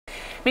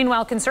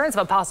Meanwhile, concerns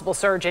of a possible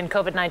surge in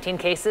COVID-19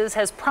 cases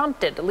has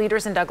prompted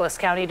leaders in Douglas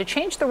County to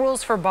change the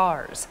rules for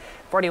bars.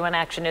 41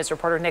 Action News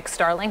reporter Nick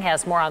Starling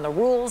has more on the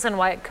rules and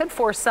why it could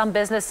force some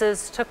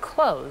businesses to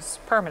close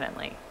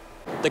permanently.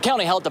 The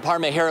county health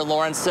department here in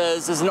Lawrence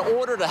says is in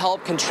order to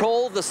help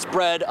control the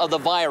spread of the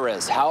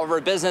virus.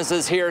 However,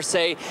 businesses here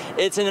say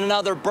it's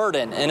another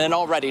burden in an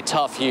already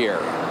tough year.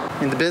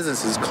 And the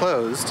business is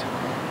closed.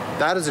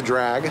 That is a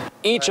drag.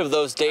 Each of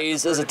those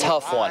days is a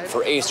tough one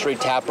for A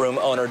Street Tap Room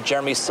owner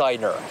Jeremy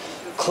Seidner.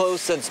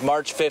 Closed since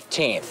March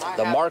 15th.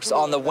 The marks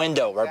on the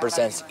window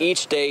represents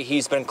each day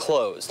he's been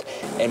closed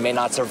and may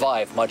not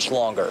survive much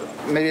longer.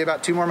 Maybe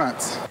about 2 more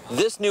months.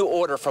 This new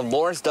order from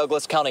Lawrence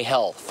Douglas County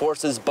Health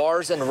forces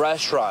bars and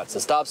restaurants to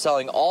stop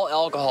selling all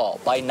alcohol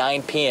by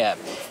 9 p.m.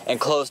 and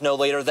close no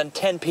later than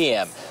 10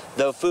 p.m.,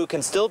 though food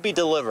can still be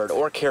delivered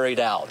or carried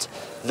out.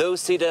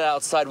 Those seated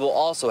outside will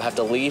also have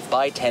to leave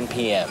by 10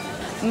 p.m.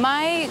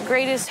 My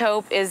greatest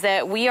hope is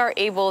that we are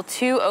able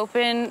to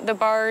open the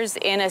bars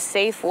in a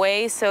safe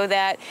way so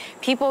that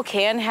people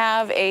can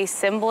have a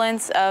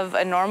semblance of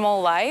a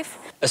normal life.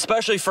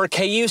 Especially for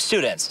KU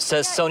students,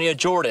 says Sonia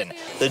Jordan,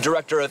 the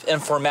director of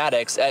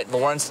informatics at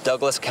Lawrence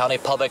Douglas County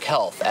Public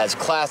Health, as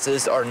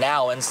classes are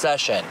now in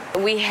session.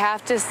 We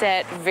have to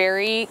set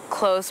very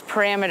close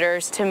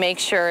parameters to make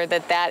sure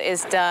that that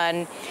is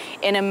done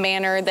in a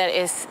manner that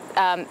is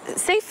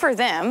safe for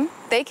them.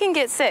 They can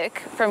get sick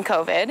from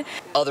COVID.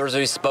 Others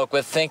we spoke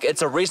with think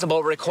it's a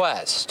reasonable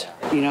request.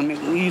 You know, I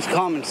mean, use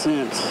common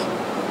sense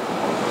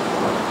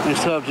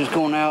instead of just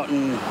going out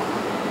and,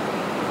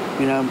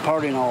 you know,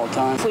 partying all the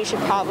time. We should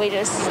probably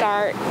just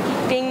start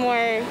being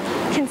more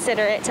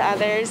considerate to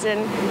others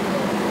and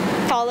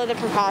follow the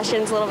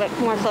precautions a little bit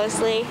more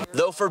closely.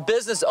 Though for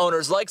business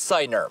owners like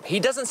Seidner, he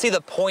doesn't see the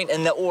point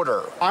in the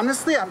order.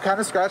 Honestly, I'm kind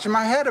of scratching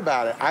my head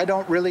about it. I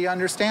don't really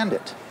understand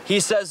it. He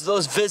says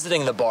those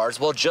visiting the bars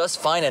will just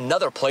find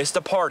another place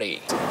to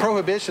party.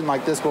 Prohibition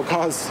like this will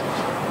cause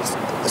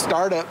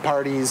startup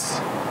parties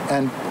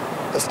and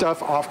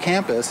stuff off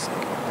campus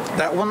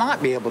that will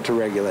not be able to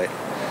regulate.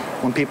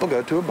 When people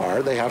go to a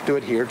bar, they have to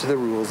adhere to the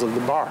rules of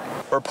the bar.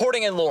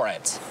 Reporting in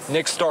Lawrence,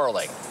 Nick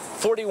Starling,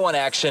 41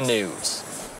 Action News.